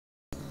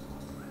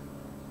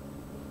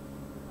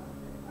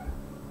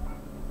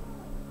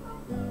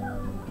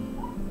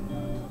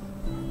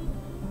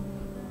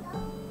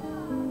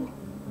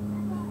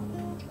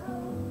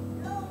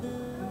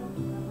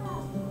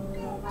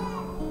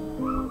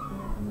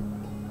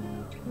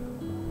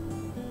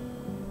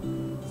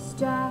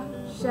star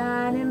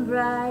shining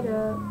bright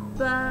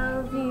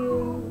above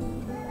you.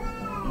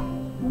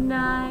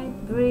 Night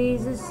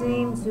breezes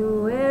seem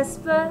to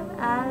whisper,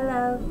 I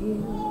love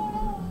you.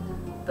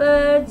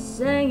 Birds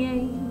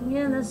singing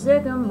in the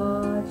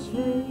sycamore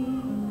tree.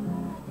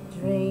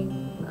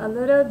 Dream a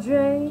little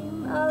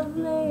dream of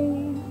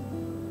me.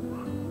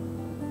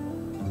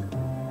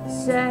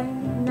 Say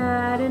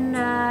night and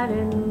night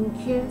and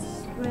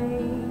kiss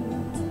me.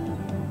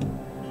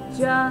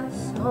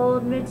 Just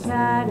hold me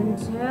tight and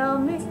tell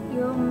me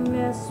you'll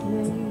miss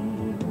me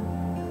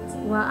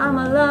while I'm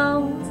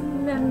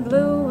alone and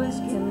blue as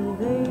can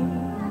be.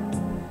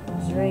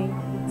 Dream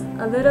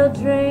a little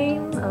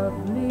dream of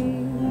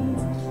me.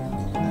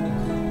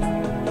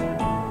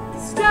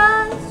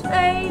 Stars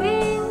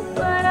fading,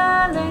 but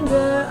I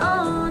linger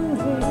on,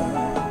 dear,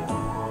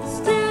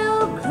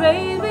 still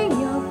craving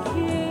your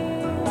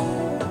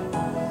kiss.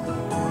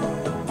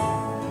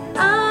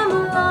 I'm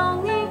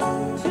longing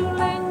to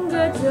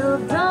linger till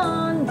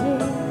dawn,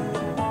 dear,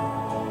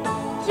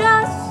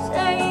 just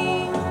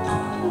saying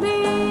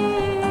this.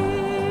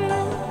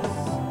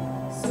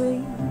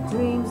 Sweet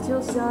dreams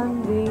till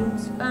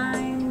sunbeams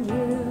find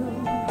you.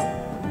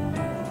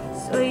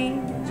 Sweet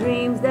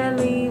dreams that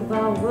leave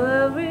our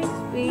worries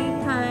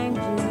behind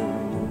you.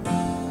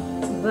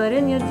 But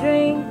in your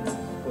dreams,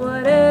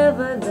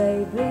 whatever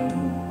they be,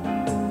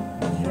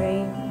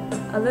 dream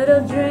a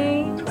little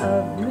dream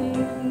of me.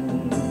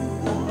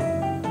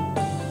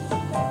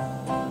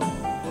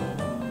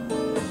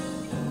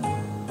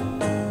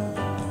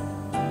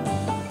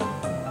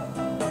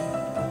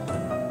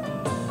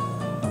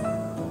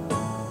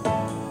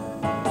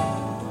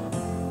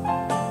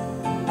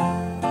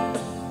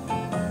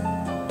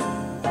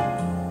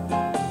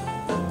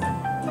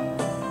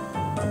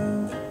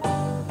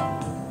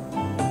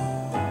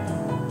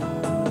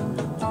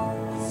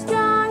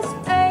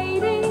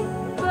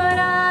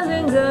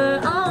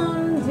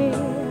 On,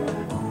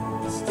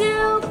 dear,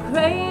 still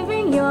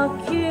craving your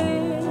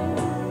kiss.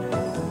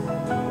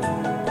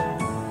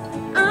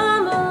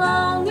 I'm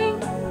longing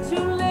to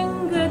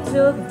linger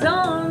till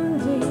dawn,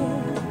 dear,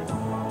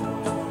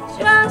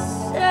 just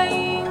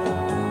saying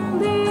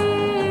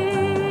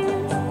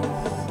this.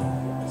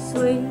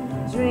 Sweet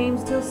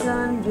dreams till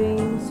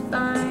sunbeams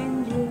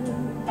find you.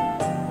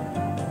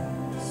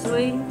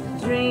 Sweet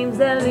dreams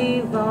that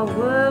leave all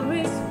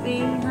worries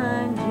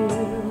behind you.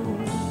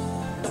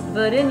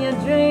 But in your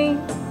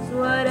dreams,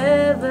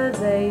 whatever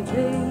they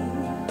be,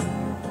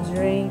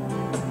 dream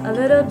a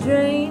little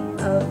dream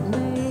of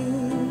me.